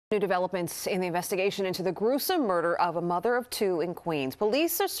New developments in the investigation into the gruesome murder of a mother of two in Queens.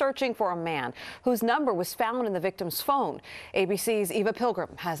 Police are searching for a man whose number was found in the victim's phone. ABC's Eva Pilgrim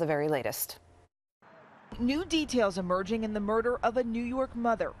has the very latest. New details emerging in the murder of a New York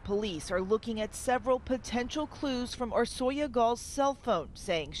mother. Police are looking at several potential clues from Orsoya Gall's cell phone,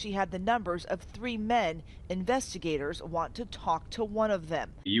 saying she had the numbers of three men. Investigators want to talk to one of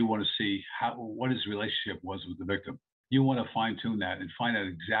them. You want to see what his relationship was with the victim. You want to fine tune that and find out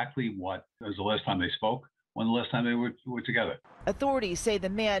exactly what was the last time they spoke, when the last time they were together. Authorities say the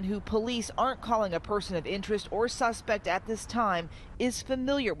man, who police aren't calling a person of interest or suspect at this time, is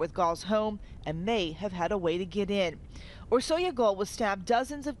familiar with Gall's home and may have had a way to get in. Orsoya Gall was stabbed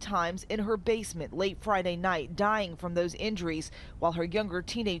dozens of times in her basement late Friday night, dying from those injuries, while her younger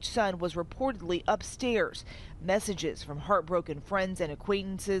teenage son was reportedly upstairs. Messages from heartbroken friends and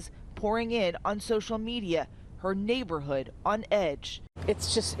acquaintances pouring in on social media. Her neighborhood on edge.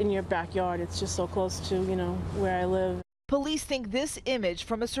 It's just in your backyard. It's just so close to, where I live. Police think this image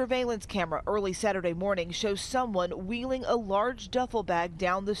from a surveillance camera early Saturday morning shows someone wheeling a large duffel bag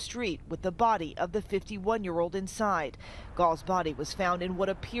down the street with the body of the 51-year-old inside. Gall's body was found in what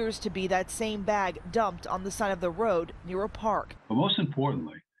appears to be that same bag dumped on the side of the road near a park. But most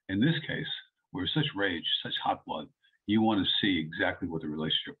importantly, in this case, where such rage, such hot blood, you want to see exactly what the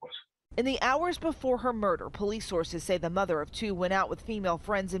relationship was. In the hours before her murder, police sources say the mother of two went out with female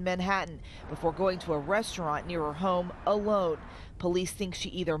friends in Manhattan before going to a restaurant near her home alone. Police think she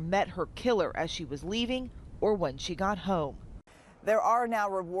either met her killer as she was leaving or when she got home. There are now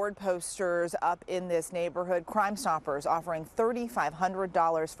reward posters up in this neighborhood. Crime Stoppers offering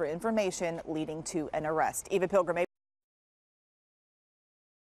 $3,500 for information leading to an arrest. Eva Pilgrim.